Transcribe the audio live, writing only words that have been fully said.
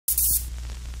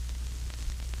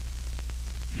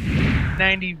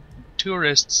90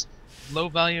 tourists, low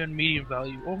value and medium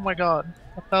value. Oh my god,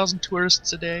 1,000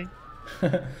 tourists a day.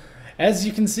 As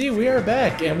you can see, we are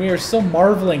back, and we are still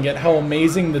marveling at how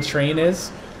amazing the train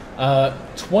is.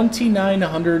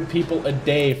 2,900 people a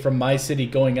day from my city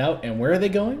going out, and where are they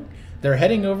going? They're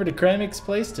heading over to Kramik's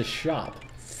place to shop.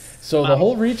 So the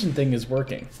whole region thing is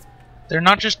working. They're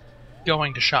not just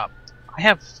going to shop. I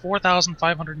have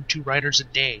 4,502 riders a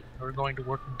day who are going to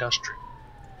work industrial.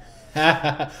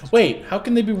 Wait, how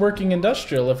can they be working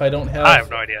industrial if I don't have... I have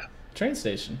no idea. Train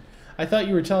station? I thought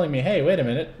you were telling me, hey, wait a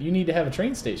minute, you need to have a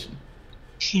train station.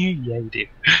 Yeah, you do.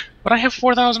 But I have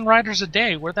 4,000 riders a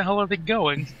day. Where the hell are they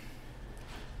going?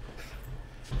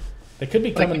 They could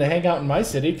be coming to hang out in my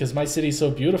city because my city's so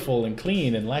beautiful and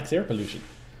clean and lacks air pollution.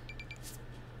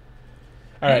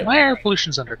 All right. My air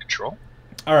pollution's under control.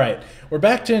 All right, we're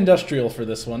back to industrial for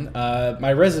this one.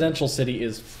 My residential city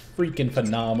is freaking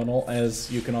phenomenal,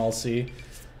 as you can all see.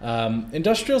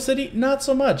 Industrial city, not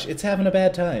so much. It's having a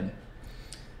bad time.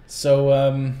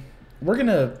 So we're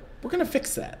gonna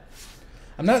fix that.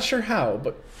 I'm not sure how,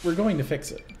 but we're going to fix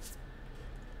it.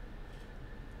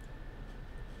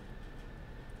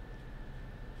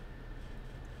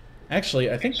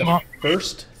 Actually, I think the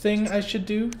first thing I should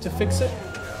do to fix it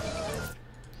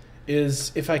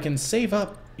is if I can save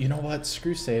up. You know what?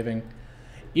 Screw saving.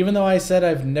 Even though I said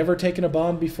I've never taken a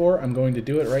bomb before, I'm going to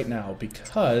do it right now,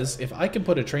 because if I can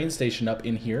put a train station up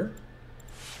in here,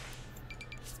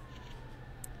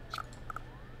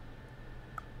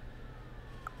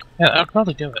 yeah, I'd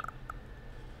probably do it.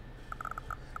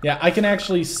 yeah, I can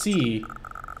actually see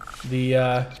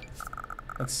the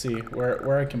let's see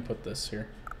where I can put this here.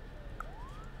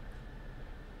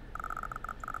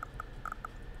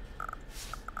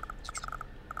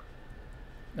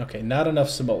 Okay, not enough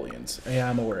simoleons. Yeah,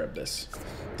 I'm aware of this.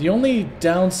 The only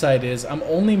downside is I'm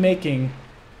only making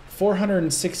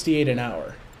 468 an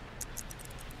hour.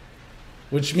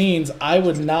 Which means I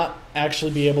would not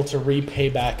actually be able to repay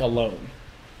back a loan.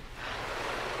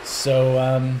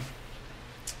 So,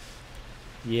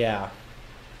 yeah.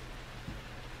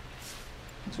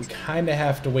 We kind of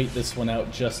have to wait this one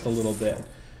out just a little bit.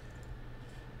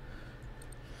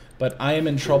 But I am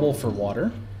in trouble for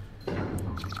water.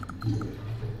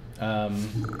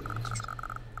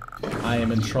 I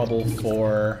am in trouble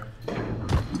for...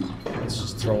 Let's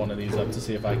just throw one of these up to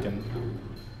see if I can...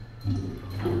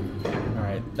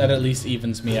 Alright, that at least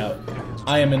evens me out.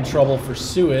 I am in trouble for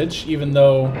sewage, even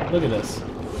though... Look at this.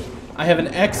 I have an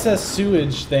excess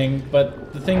sewage thing,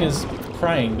 but the thing is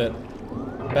crying that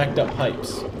backed up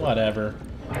pipes. Whatever.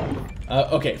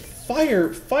 Okay,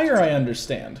 fire I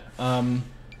understand. You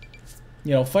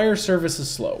know, fire service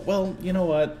is slow. Well, you know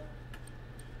what?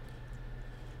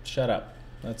 Shut up.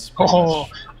 That's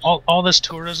all this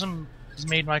tourism has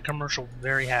made my commercial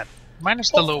very happy. Minus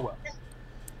the low well.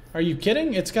 Are you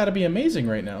kidding? It's got to be amazing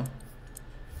right now.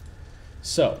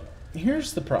 So,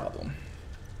 here's the problem.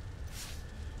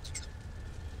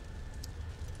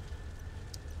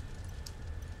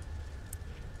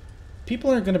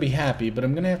 People aren't going to be happy, but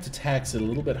I'm going to have to tax it a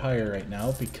little bit higher right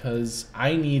now because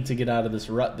I need to get out of this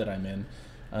rut that I'm in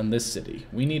on this city.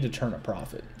 We need to turn a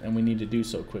profit, and we need to do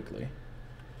so quickly.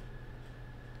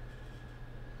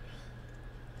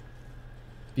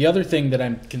 The other thing that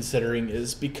I'm considering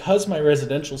is because my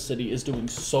residential city is doing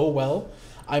so well,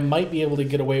 I might be able to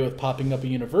get away with popping up a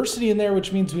university in there,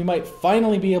 which means we might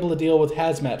finally be able to deal with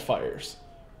hazmat fires.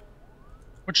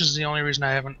 Which is the only reason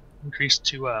I haven't increased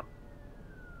to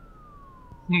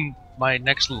my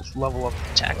next level of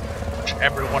attack, which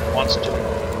everyone wants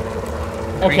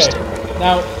to increase to.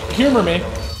 Now, humor me.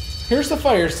 Here's the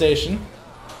fire station.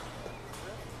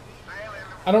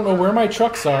 I don't know where my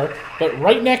trucks are, but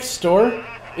right next door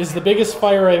is the biggest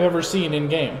fire I've ever seen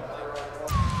in-game.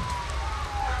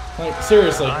 Like,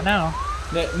 seriously. I know.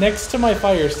 Next to my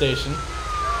fire station.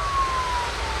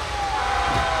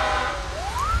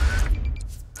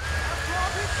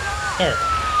 There.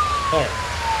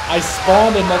 I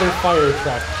spawned another fire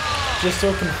truck just so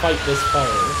it can fight this fire.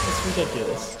 It's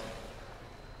ridiculous.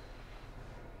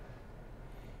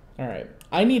 Alright.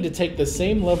 I need to take the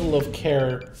same level of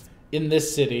care in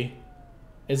this city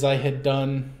as I had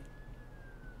done.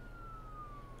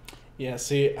 Yeah,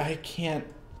 see, I can't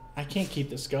keep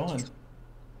this going.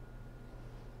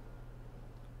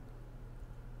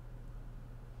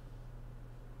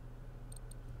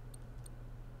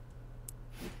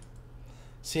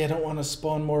 See, I don't want to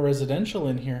spawn more residential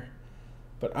in here,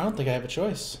 but I don't think I have a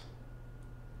choice.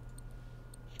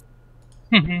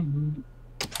 Not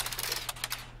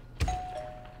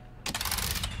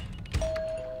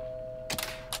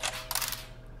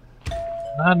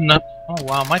enough Oh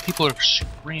wow, my people are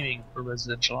screaming for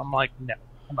residential. I'm like, no,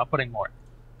 I'm not putting more.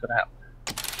 Go to hell.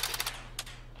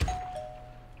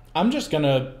 I'm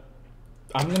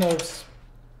gonna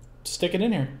stick it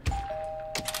in here.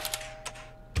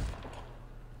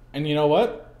 And you know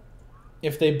what?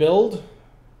 If they build,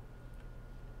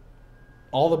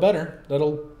 all the better.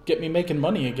 That'll get me making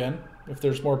money again. If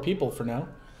there's more people for now,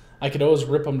 I could always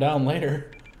rip them down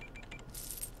later.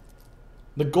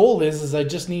 The goal is I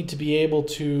just need to be able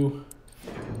to.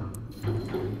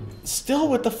 Still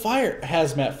with the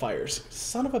hazmat fires,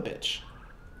 son of a bitch.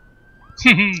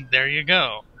 There you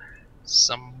go.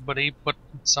 Somebody put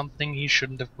something he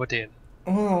shouldn't have put in.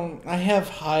 Well, I have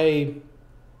high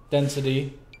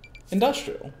density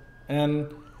industrial,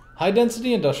 and high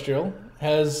density industrial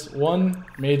has one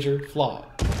major flaw.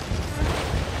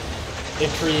 It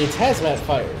creates hazmat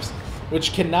fires,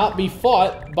 which cannot be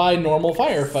fought by normal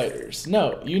firefighters.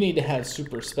 No, you need to have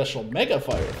super special mega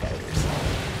firefighters.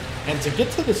 And to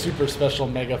get to the super special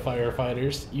mega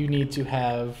firefighters, you need to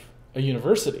have a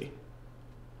university.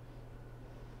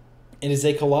 It is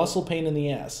a colossal pain in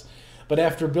the ass. But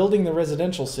after building the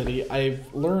residential city,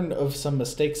 I've learned of some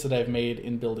mistakes that I've made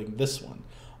in building this one.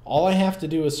 All I have to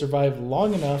do is survive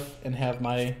long enough and have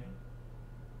my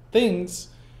things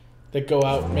that go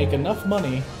out and make enough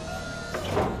money.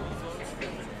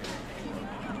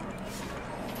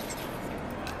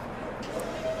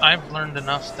 I've learned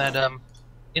enough that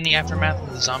in the aftermath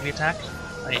of the zombie attack,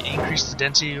 I increased the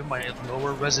density of my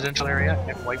lower residential area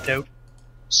and wiped out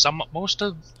most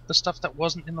of the stuff that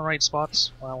wasn't in the right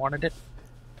spots where I wanted it.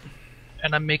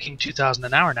 And I'm making 2,000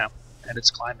 an hour now, and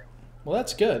it's climbing. Well,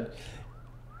 that's good.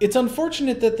 It's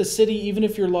unfortunate that the city, even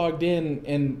if you're logged in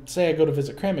and say I go to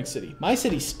visit Kramik City, my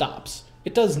city stops.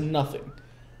 It does nothing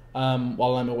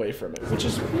while I'm away from it, which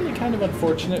is really kind of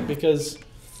unfortunate because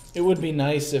it would be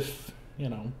nice if, you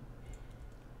know,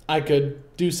 I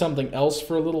could do something else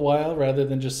for a little while rather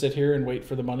than just sit here and wait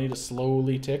for the money to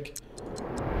slowly tick.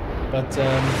 But,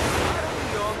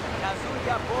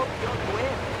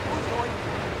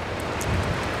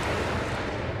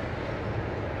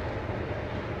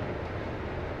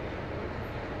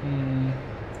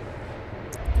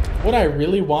 what I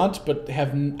really want, but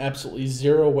have absolutely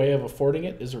zero way of affording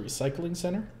it, is a recycling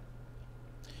center.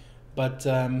 But,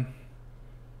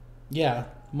 yeah,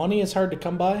 money is hard to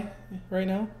come by right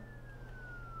now.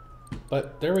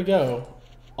 But there we go.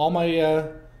 All my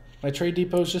my trade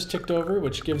depots just ticked over,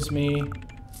 which gives me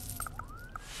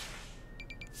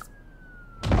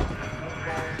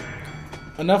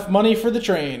enough money for the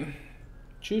train.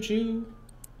 Choo-choo.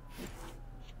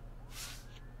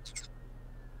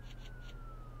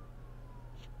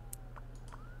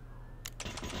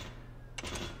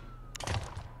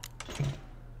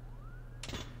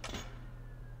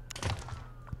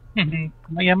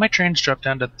 Yeah, my trains dropped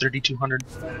down to 3,200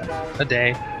 a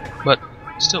day, but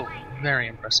still very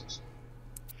impressive.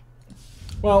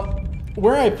 Well,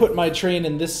 where I put my train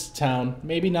in this town,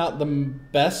 maybe not the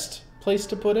best place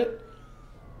to put it,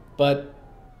 but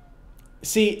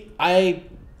see, I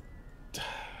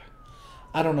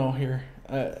don't know here.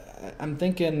 I'm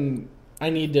thinking I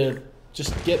need to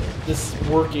just get this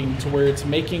working to where it's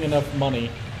making enough money,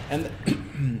 and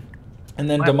and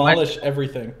then demolish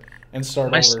everything and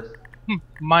start over.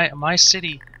 My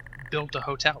city built a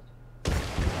hotel. I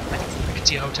can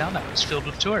see a hotel now. It's filled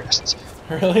with tourists.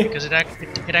 Really? Because it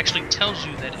actually tells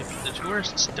you that if the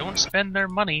tourists don't spend their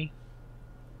money,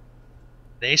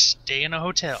 they stay in a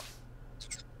hotel.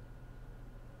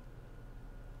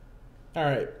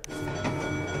 Alright.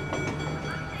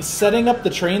 Setting up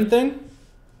the train thing,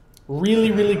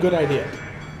 really, really good idea.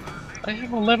 I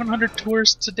have 1,100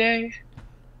 tourists a day.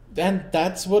 And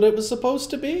that's what it was supposed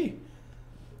to be.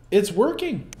 It's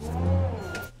working.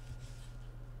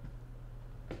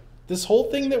 This whole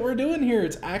thing that we're doing here,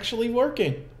 it's actually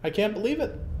working. I can't believe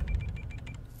it.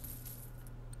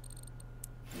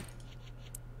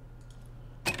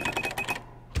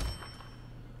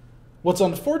 What's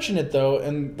unfortunate, though,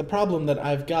 and the problem that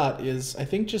I've got is, I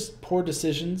think, just poor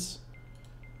decisions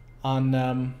on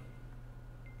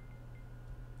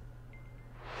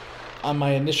my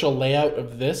initial layout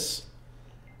of this.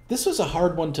 This was a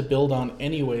hard one to build on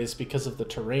anyways because of the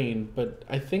terrain, but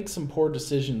I think some poor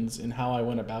decisions in how I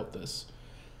went about this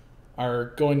are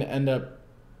going to end up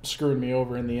screwing me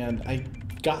over in the end. I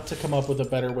got to come up with a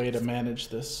better way to manage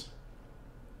this.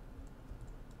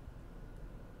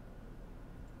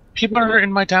 People are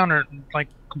in my town are like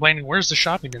complaining, where's the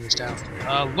shopping in this town?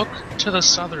 Look to the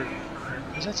southern...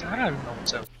 I don't even know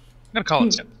what's up. I'm gonna call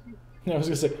it south. I was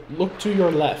gonna say, look to your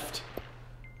left.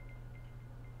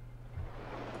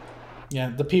 Yeah,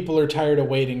 the people are tired of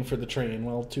waiting for the train.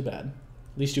 Well, too bad.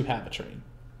 At least you have a train.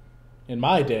 In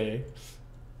my day...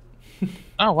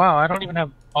 Oh wow, I don't even have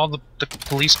all the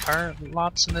police car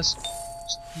lots in this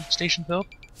station built.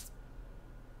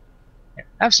 Yeah,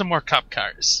 have some more cop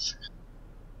cars.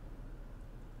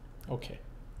 Okay.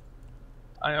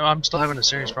 I'm still having a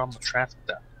serious problem with traffic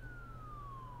though.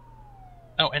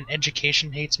 Oh, and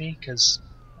education hates me because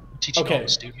I'm teaching all the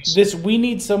students. We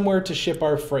need somewhere to ship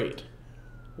our freight.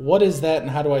 What is that and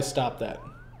how do I stop that?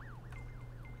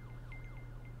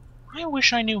 I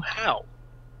wish I knew how.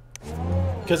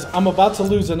 Because I'm about to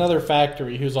lose another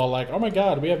factory who's all like, oh my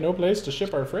god, we have no place to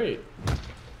ship our freight.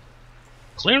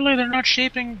 Clearly they're not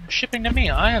shipping to me.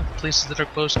 I have places that are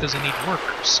closed because they need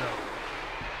workers, so...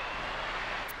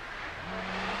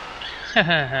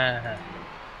 I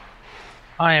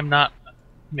am not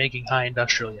making high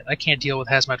industrial yet. I can't deal with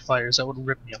hazmat fires. That would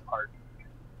rip me apart.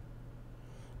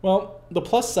 Well, the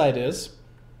plus side is,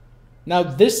 now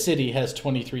this city has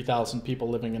 23,000 people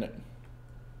living in it.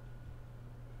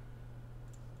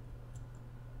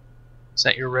 Is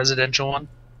that your residential one?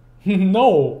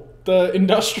 No, the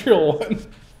industrial one.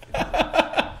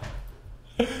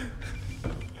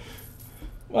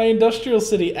 My industrial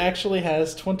city actually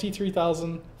has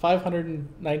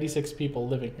 23,596 people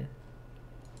living here.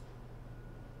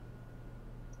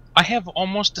 I have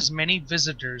almost as many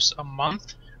visitors a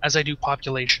month as I do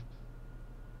population.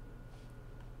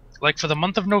 Like for the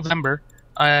month of November,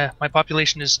 my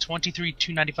population is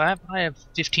 23,295. I have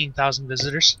 15,000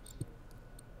 visitors.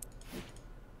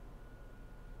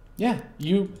 Yeah,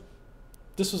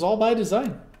 this was all by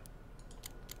design.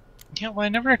 Yeah, well, I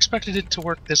never expected it to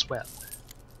work this well.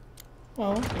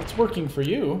 Well, it's working for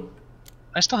you.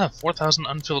 I still have 4,000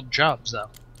 unfilled jobs, though.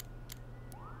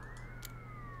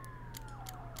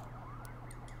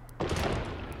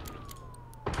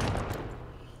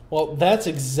 Well, that's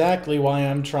exactly why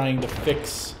I'm trying to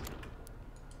fix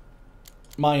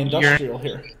my industrial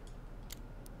here.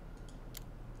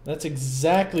 That's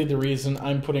exactly the reason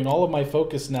I'm putting all of my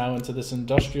focus now into this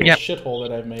industrial shithole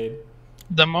that I've made.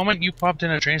 The moment you popped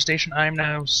in a train station, I'm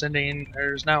now sending...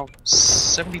 There's now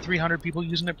 7,300 people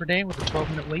using it per day with a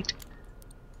 12-minute wait.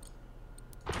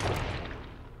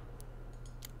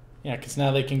 Yeah, because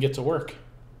now they can get to work.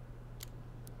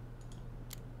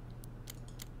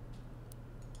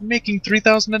 I'm making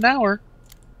 3,000 an hour.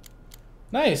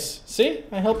 Nice. See?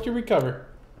 I helped you recover.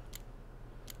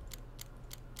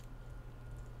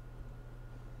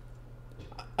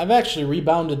 I've actually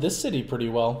rebounded this city pretty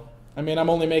well. I mean,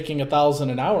 I'm only making 1,000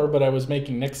 an hour, but I was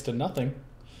making next to nothing.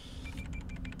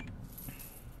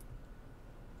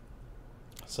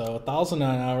 So 1,000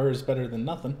 an hour is better than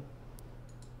nothing.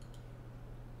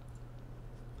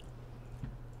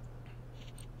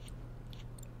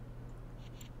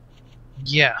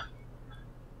 Yeah.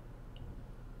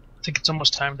 I think it's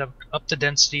almost time to up the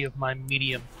density of my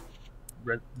medium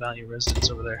value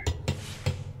residents over there.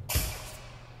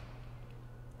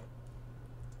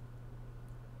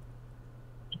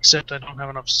 Except I don't have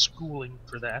enough schooling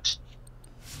for that.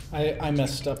 I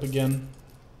messed up again.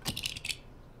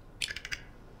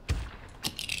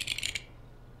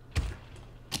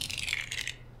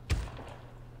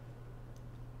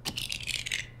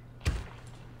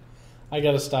 I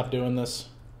gotta stop doing this.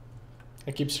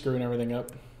 I keep screwing everything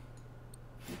up.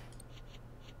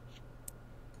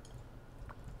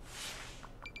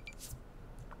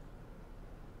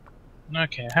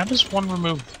 Okay, how does one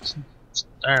remove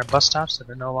bus stops that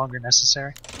are no longer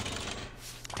necessary?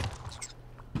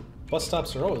 Bus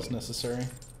stops are always necessary.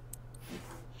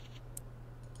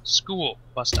 School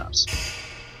bus stops.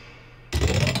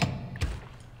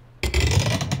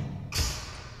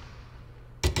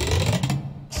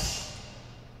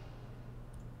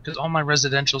 Because all my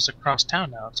residential's across town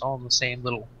now. It's all in the same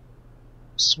little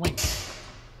swing.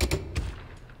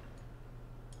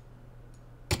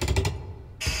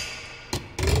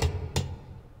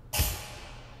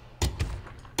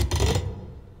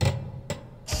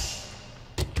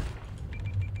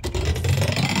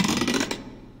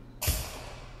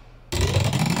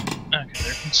 Okay,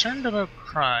 they're concerned about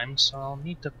crime, so I'll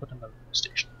need to put another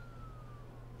station.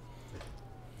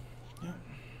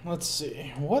 Let's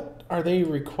see. What are they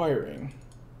requiring?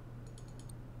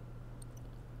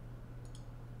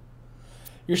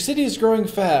 Your city is growing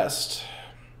fast.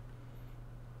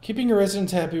 Keeping your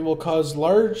residents happy will cause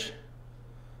large,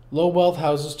 low-wealth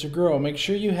houses to grow. Make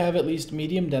sure you have at least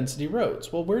medium-density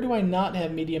roads. Well, where do I not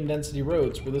have medium-density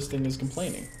roads where this thing is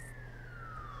complaining?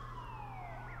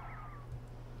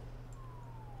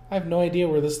 I have no idea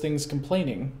where this thing's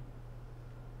complaining.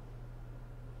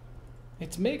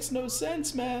 It makes no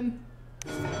sense, man.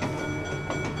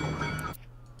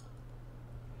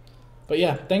 But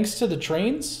yeah, thanks to the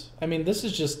trains, I mean, this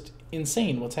is just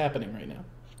insane what's happening right now.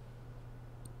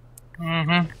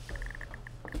 Mm-hmm.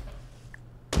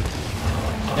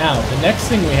 Now, the next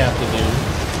thing we have to do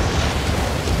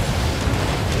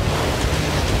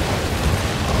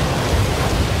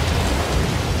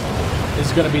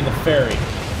is going to be the ferry.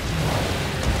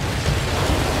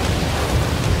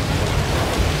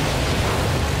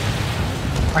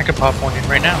 I could pop one in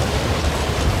right now.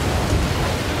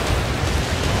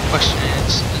 Question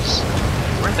is it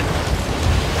worth it?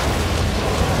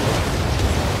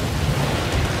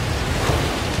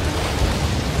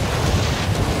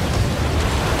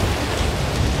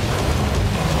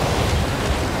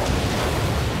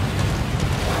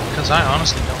 Because I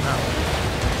honestly don't know.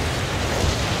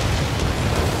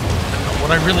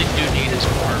 What I really do need is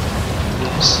more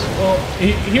police. Well,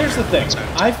 here's the thing.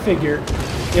 I figure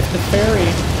if the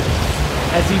ferry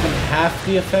has even half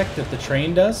the effect that the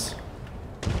train does,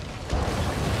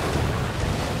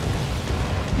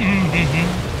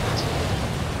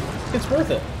 it's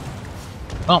worth it.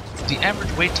 Well, the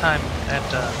average wait time at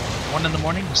 1 in the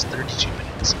morning is 32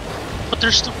 minutes. But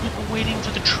there's still people waiting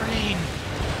for the train.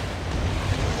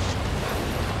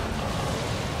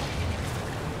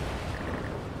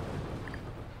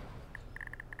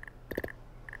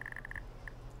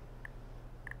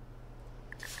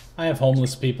 I have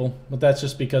homeless people, but that's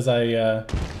just because I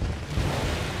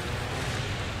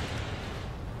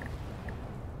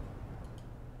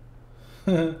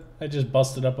I just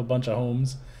busted up a bunch of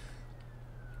homes.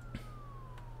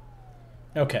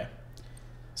 Okay.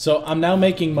 So I'm now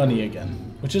making money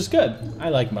again, which is good. I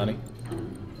like money.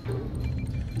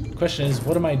 The question is,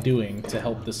 what am I doing to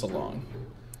help this along?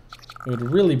 It would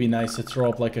really be nice to throw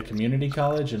up like a community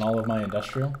college in all of my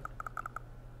industrial.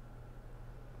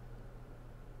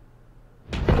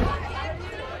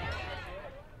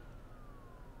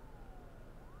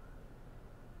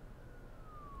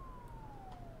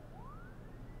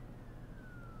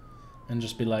 And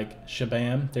just be like,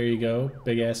 shabam, there you go,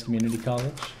 big ass community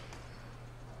college.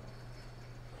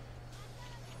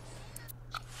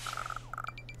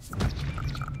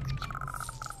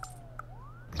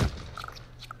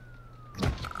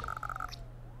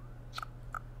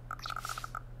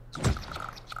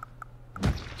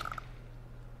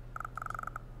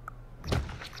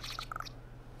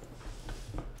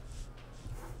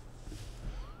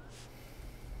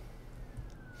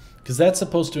 Because that's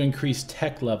supposed to increase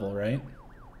tech level, right?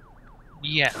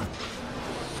 Yeah.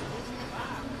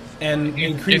 And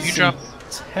increasing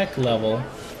tech level.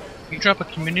 If you drop a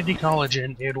community college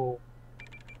in, it'll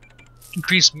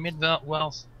increase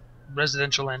mid-wealth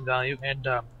residential land value and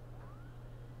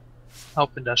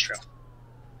help industrial.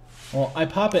 Well, I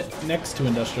pop it next to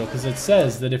industrial because it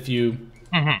says that if you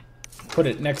put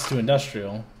it next to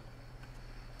industrial,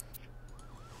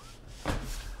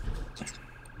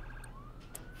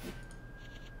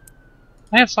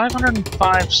 I have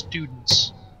 505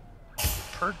 students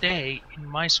per day in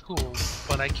my school,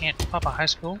 but I can't pop a high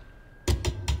school.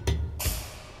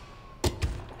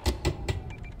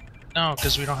 No,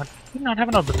 because we don't have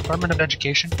a Department of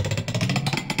Education.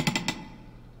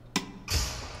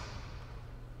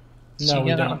 No, so, we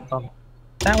yeah, don't.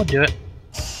 That would do it.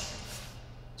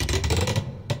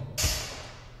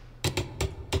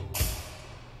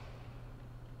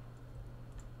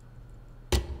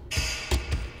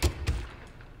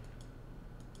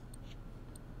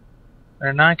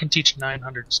 And now I can teach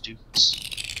 900 students.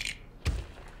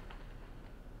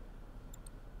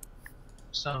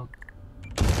 So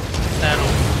that'll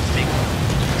make the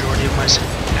majority of my city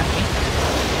happy.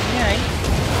 Yay!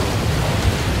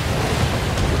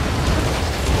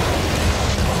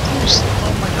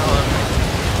 Oh my god.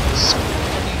 So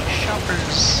many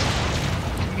shoppers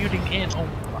commuting in. Oh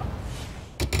my god.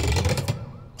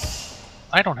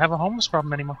 I don't have a homeless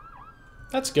problem anymore.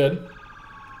 That's good.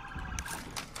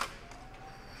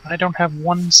 I don't have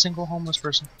one single homeless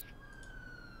person.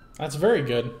 That's very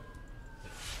good.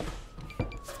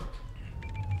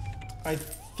 I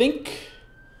think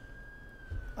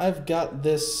I've got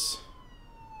this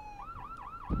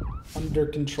under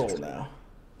control now.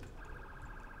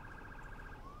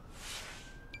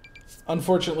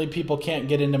 Unfortunately, people can't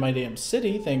get into my damn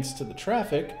city thanks to the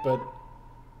traffic, but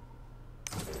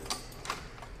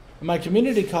my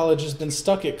community college has been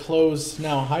stuck at close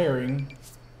now hiring.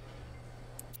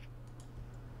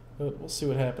 But we'll see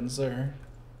what happens there.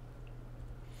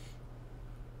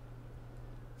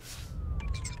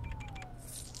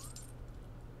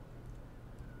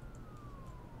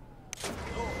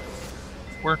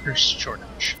 Workers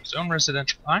shortage. Zone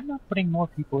residential. I'm not putting more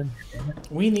people in here, damn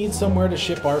it. We need somewhere to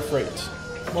ship our freight.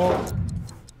 Well,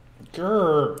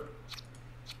 grrr.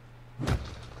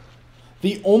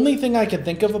 The only thing I can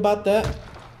think of about that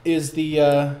is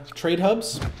the trade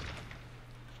hubs.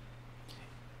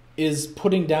 Is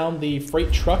putting down the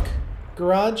freight truck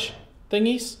garage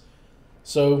thingies.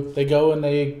 So they go and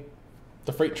the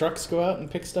freight trucks go out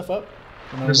and pick stuff up.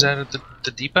 Is that at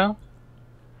the depot?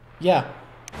 Yeah.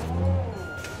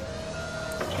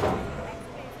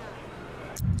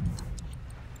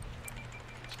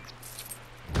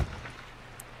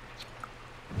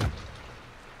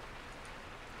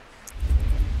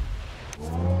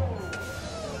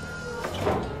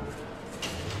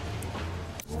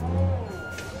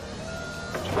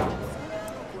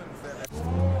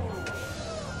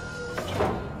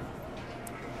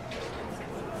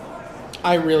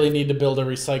 I really need to build a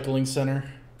recycling center.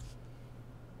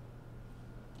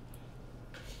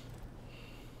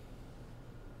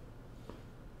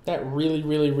 That really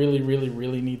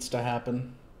needs to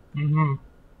happen. Mm-hmm.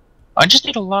 I just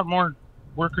need a lot more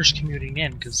workers commuting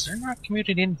in, because they're not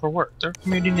commuting in for work. They're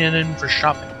commuting in for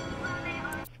shopping.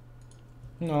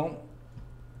 No.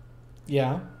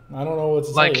 Yeah. I don't know what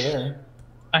to tell you there.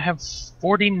 I have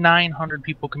 4,900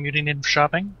 people commuting in for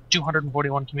shopping,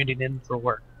 241 commuting in for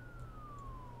work.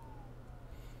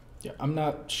 Yeah, I'm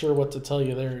not sure what to tell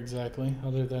you there exactly,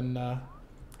 other than,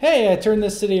 hey, I turned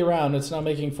this city around. It's now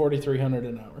making 4,300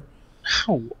 an hour.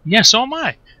 Oh, yeah, so am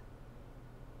I.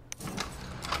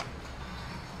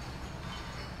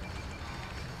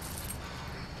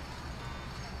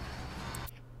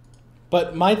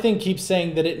 But my thing keeps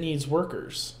saying that it needs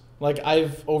workers. Like,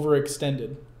 I've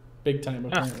overextended big time,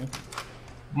 apparently.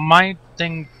 My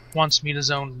thing wants me to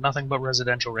zone nothing but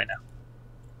residential right now.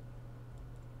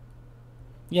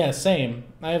 Yeah, same.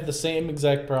 I have the same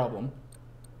exact problem.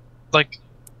 Like,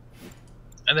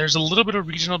 there's a little bit of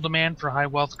regional demand for high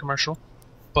wealth commercial,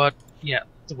 but yeah,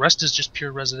 the rest is just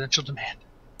pure residential demand.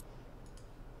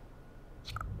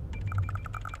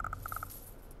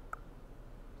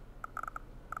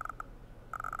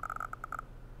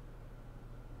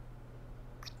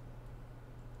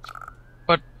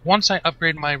 But once I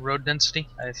upgrade my road density,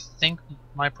 I think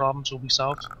my problems will be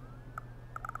solved.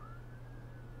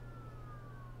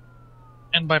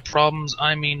 And by problems,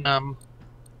 I mean, I'm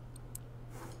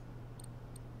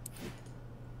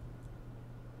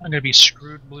gonna be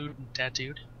screwed, blued, and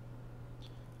tattooed.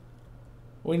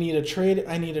 We need a trade.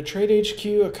 I need a trade HQ,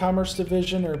 a commerce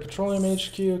division, or a petroleum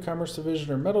HQ, a commerce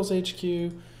division, or metals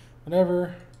HQ,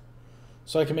 whatever.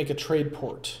 So I can make a trade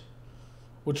port,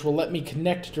 which will let me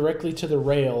connect directly to the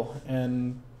rail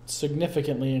and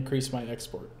significantly increase my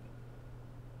export.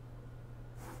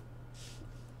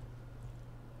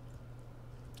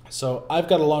 So I've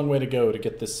got a long way to go to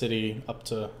get this city up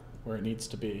to where it needs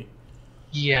to be.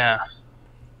 Yeah.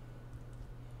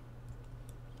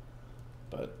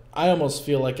 But I almost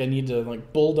feel like I need to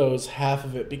like bulldoze half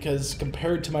of it, because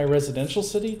compared to my residential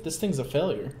city, this thing's a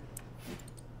failure.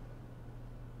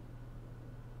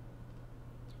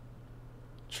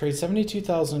 Trade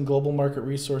 72,000 global market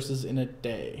resources in a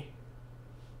day.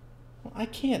 Well, I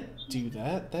can't do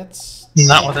that. That's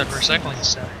not with that recycling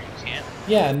center. You can't.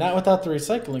 Yeah, not without the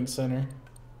recycling center.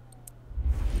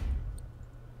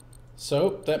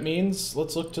 So that means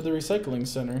let's look to the recycling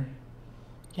center.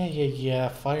 Yeah.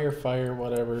 Fire,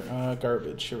 whatever.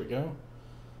 Garbage. Here we go.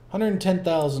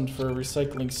 110,000 for a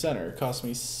recycling center. Cost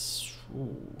me.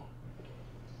 Ooh.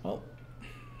 Well,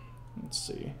 let's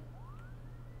see.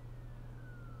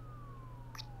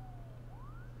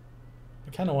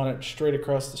 I kind of want it straight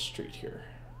across the street here.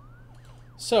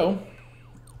 So.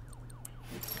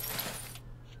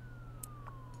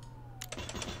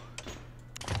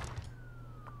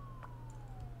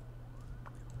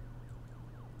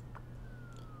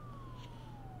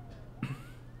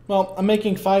 Well, I'm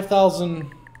making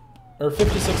 5,000 or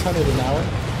 5,600 an hour.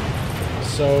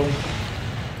 So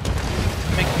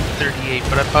I'm making 38,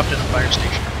 but I popped in a fire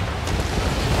station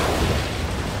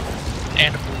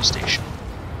and a police station.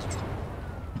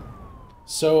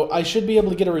 So I should be able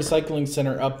to get a recycling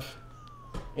center up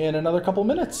in another couple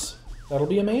minutes. That'll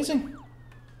be amazing.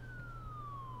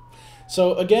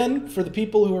 So again, for the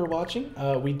people who are watching,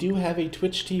 we do have a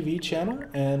Twitch TV channel,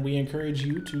 and we encourage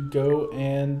you to go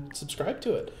and subscribe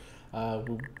to it.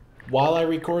 While I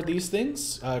record these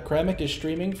things, Kramek is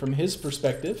streaming from his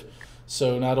perspective,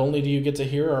 so not only do you get to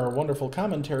hear our wonderful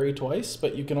commentary twice,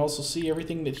 but you can also see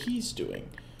everything that he's doing.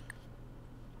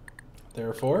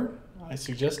 Therefore, I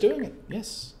suggest doing it.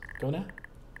 Yes, go now.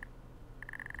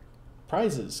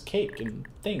 Prizes, cake, and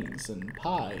things, and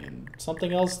pie, and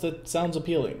something else that sounds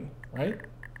appealing, right?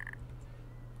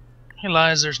 He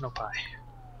lies, there's no pie.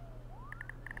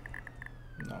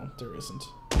 No, there isn't.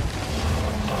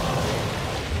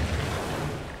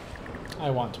 I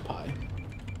want pie.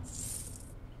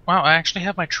 Wow, I actually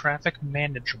have my traffic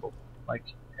manageable. Like,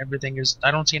 everything is...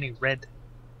 I don't see any red.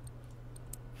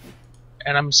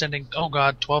 And I'm sending, oh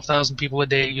god, 12,000 people a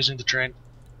day using the train.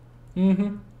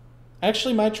 Mm-hmm.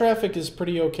 Actually, my traffic is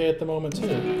pretty okay at the moment,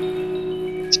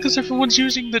 too. It's because everyone's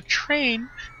using the train.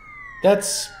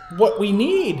 That's what we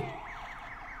need.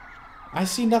 I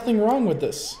see nothing wrong with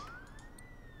this.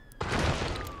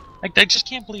 Like, I just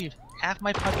can't believe half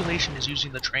my population is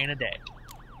using the train a day.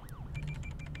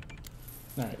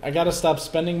 Alright, I gotta stop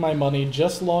spending my money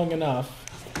just long enough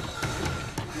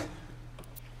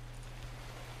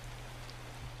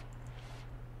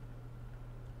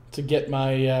to get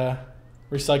my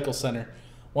recycle center.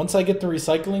 Once I get the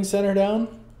recycling center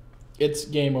down, it's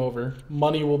game over.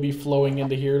 Money will be flowing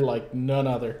into here like none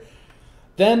other.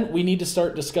 Then we need to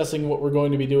start discussing what we're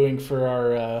going to be doing for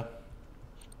our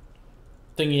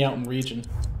thingy out in region.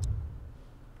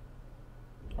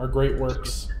 Our great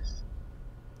works.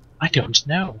 I don't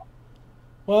know.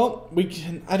 Well, we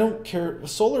can. I don't care. A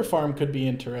solar farm could be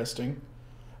interesting,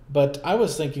 but I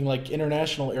was thinking like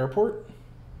international airport,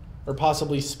 or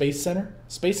possibly space center.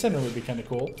 Space center would be kind of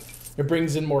cool. It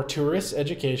brings in more tourists,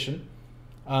 education,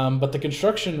 but the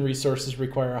construction resources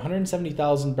require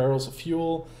 170,000 barrels of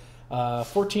fuel,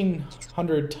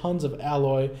 1,400 tons of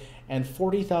alloy, and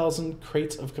 40,000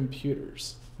 crates of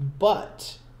computers.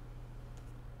 But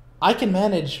I can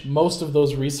manage most of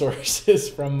those resources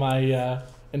from my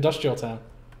industrial town.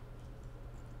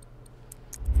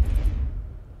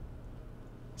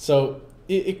 So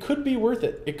it could be worth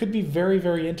it. It could be very,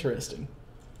 very interesting.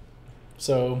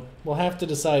 So we'll have to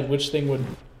decide which thing would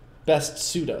best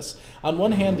suit us. On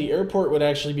one hand, the airport would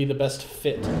actually be the best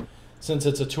fit, since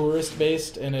it's a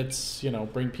tourist-based and it's, you know,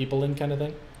 bring people in kind of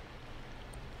thing.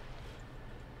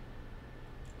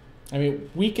 I mean,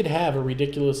 we could have a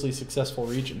ridiculously successful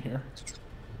region here.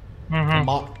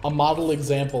 Mm-hmm. A model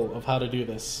example of how to do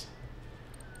this.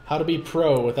 How to be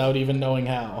pro without even knowing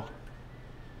how.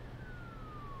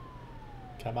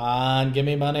 Come on, give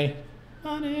me money.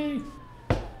 Money!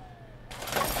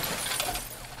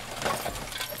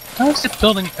 How is it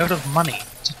building out of money?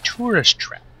 It's a tourist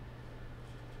trap.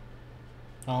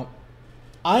 Well,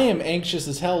 I am anxious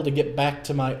as hell to get back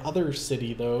to my other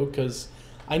city, though, because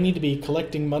I need to be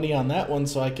collecting money on that one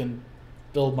so I can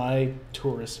build my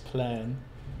tourist plan.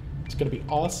 It's gonna be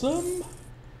awesome.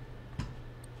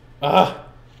 Ah!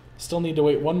 Still need to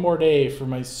wait one more day for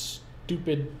my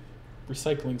stupid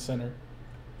recycling center.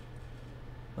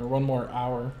 Or one more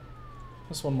hour.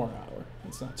 Just one more hour.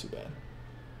 It's not too bad.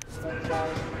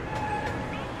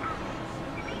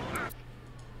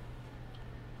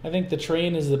 I think the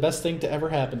train is the best thing to ever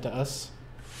happen to us.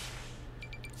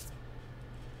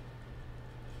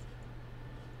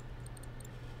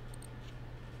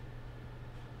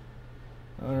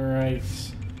 Alright.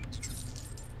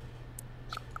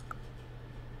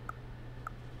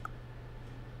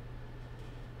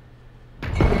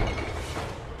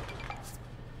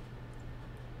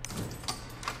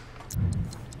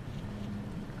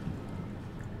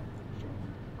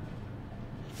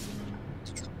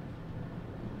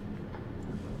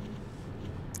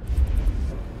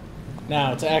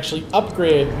 Now, to actually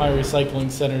upgrade my recycling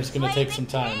center is going to take some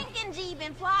time.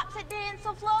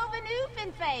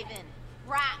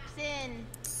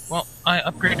 Well, I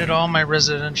upgraded all my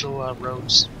residential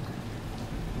roads.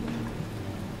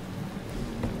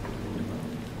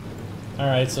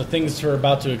 Alright, so things are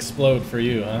about to explode for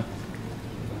you, huh?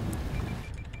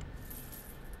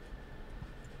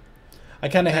 I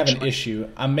kind of have an issue.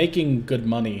 I'm making good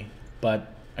money,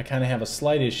 but I kind of have a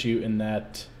slight issue in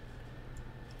that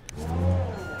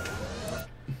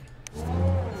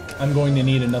I'm going to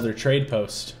need another trade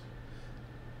post.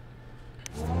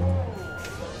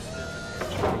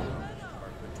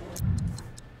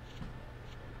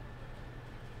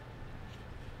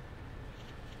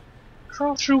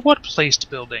 Crawl through what placed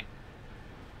building?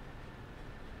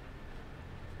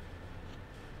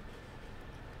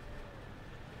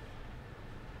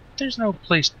 There's no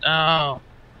place. Oh.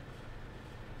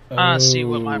 I see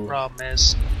what my problem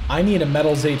is. I need a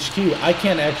metals HQ. I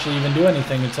can't actually even do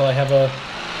anything until I have a...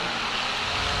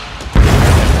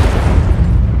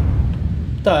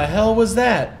 What the hell was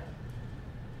that?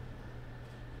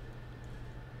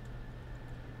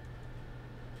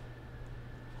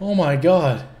 Oh my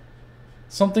god.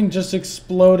 Something just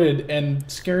exploded and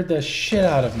scared the shit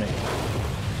out of me.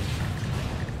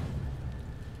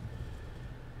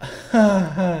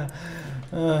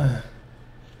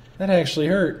 That actually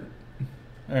hurt.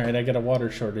 Alright, I got a water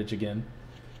shortage again.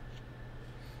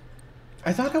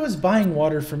 I thought I was buying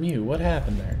water from you. What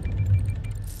happened there?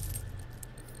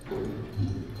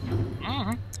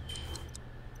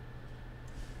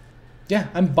 Yeah,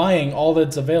 I'm buying all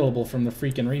that's available from the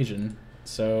freaking region.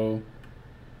 So...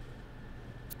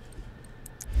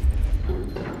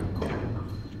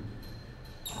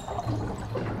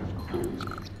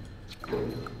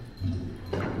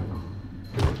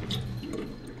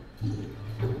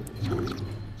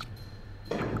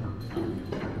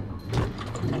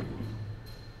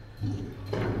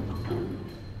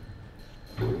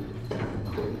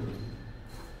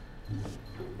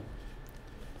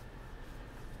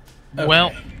 Okay.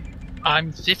 Well,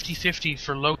 I'm 50-50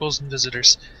 for locals and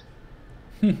visitors.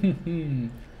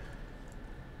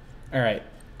 Alright,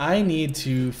 I need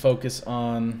to focus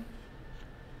on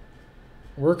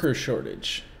worker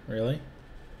shortage. Really?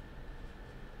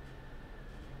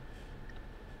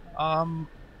 I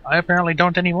apparently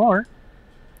don't anymore.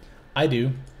 I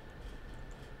do.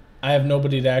 I have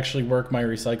nobody to actually work my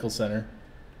recycle center.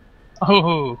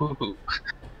 Oh.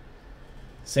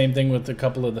 Same thing with a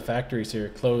couple of the factories here.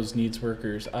 Closed, needs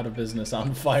workers, out of business,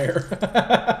 on fire.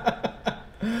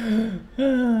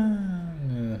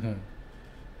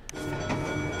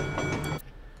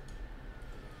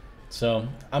 So,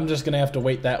 I'm just going to have to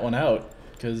wait that one out,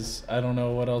 because I don't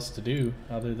know what else to do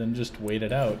other than just wait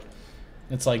it out.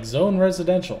 It's like zone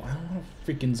residential. I don't want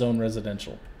to freaking zone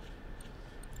residential.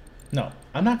 No,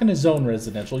 I'm not going to zone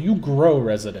residential. You grow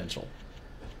residential.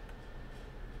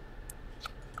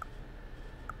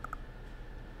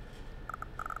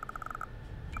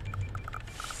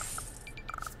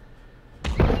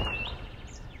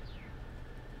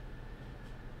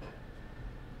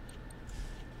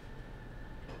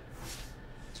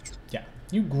 Yeah,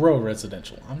 you grow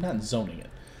residential. I'm not zoning it.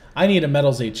 I need a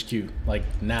metals HQ, like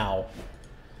now.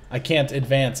 I can't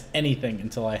advance anything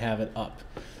until I have it up.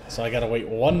 So I gotta wait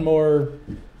one more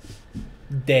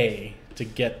day to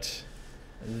get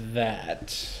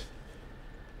that.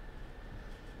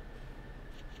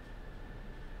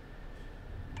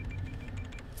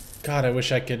 God, I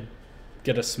wish I could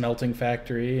get a smelting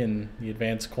factory and the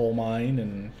advanced coal mine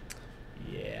and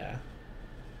yeah.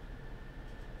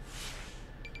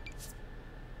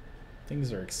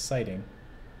 Things are exciting.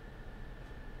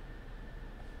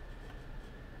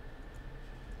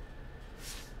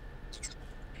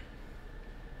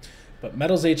 But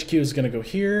Metals HQ is going to go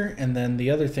here, and then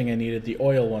the other thing I needed, the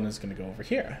oil one, is going to go over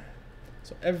here.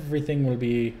 So everything will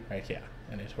be right here,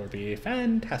 and it will be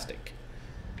fantastic.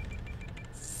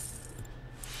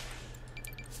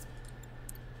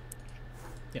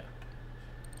 Yeah.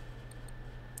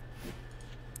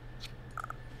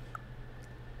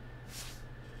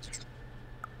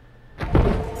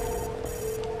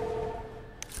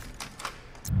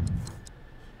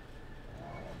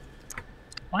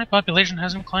 My population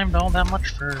hasn't climbed all that much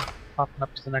for popping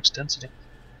up to the next density.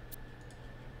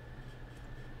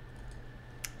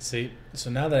 See, so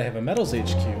now that I have a Metals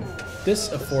HQ,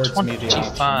 this affords me the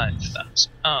option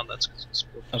 25,000. Oh, that's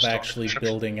of actually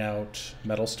building out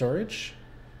metal storage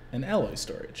and alloy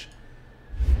storage.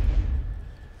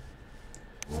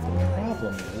 The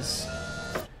problem is,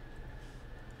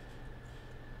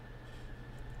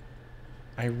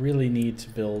 I really need to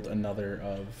build another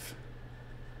of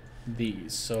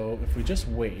these. So if we just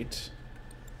wait,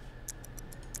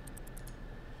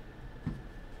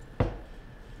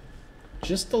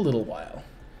 just a little while,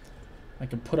 I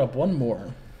can put up one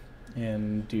more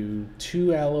and do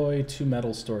 2 alloy, 2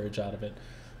 metal storage out of it,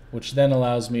 which then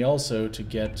allows me also to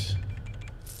get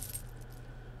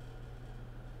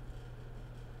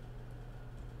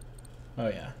oh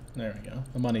yeah, there we go.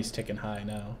 The money's ticking high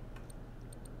now.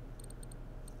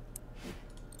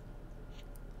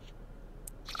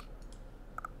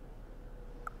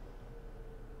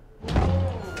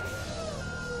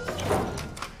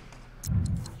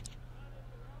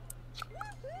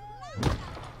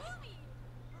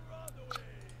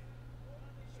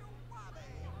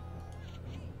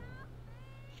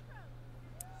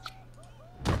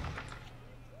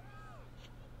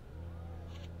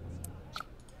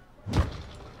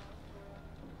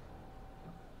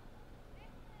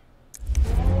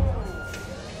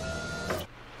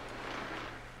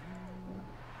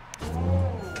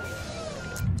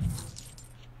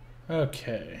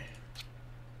 Okay.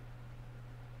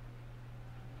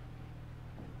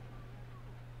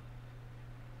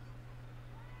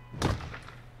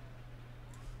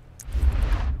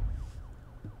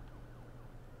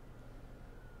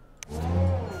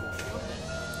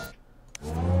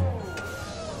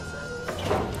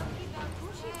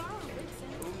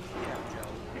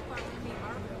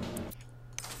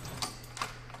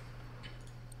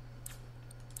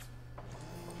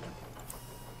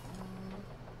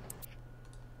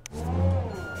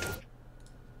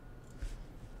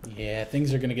 Yeah,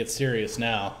 things are gonna get serious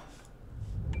now.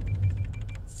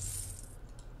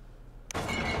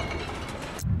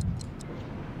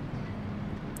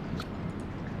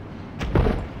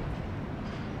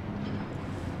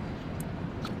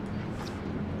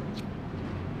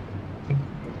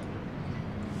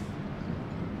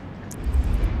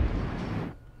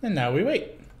 And now we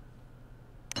wait.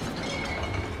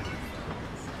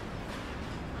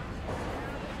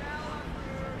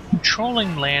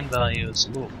 Controlling land value is a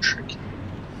little tricky.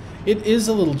 It is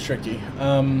a little tricky.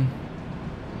 Ooh.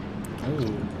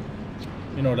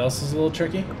 You know what else is a little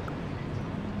tricky?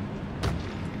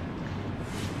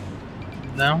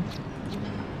 No?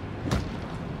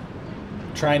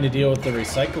 Trying to deal with the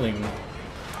recycling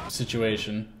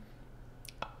situation.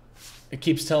 It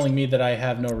keeps telling me that I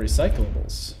have no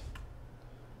recyclables.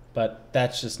 But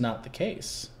that's just not the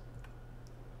case.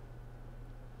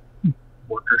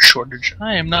 Worker shortage.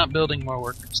 I am not building more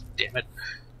workers. Damn it.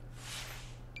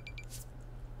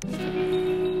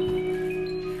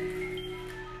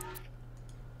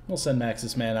 We'll send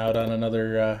Maxis Man out on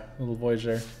another little voyage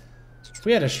there. If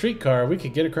we had a streetcar, we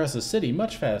could get across the city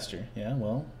much faster. Yeah,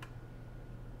 well,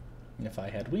 if I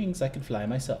had wings, I could fly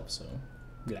myself, so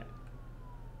yeah.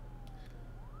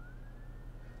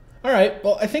 Alright,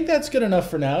 well, I think that's good enough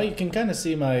for now. You can kind of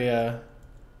see my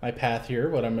my path here,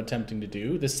 what I'm attempting to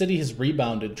do. The city has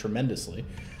rebounded tremendously.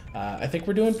 I think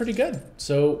we're doing pretty good,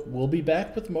 so we'll be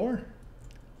back with more.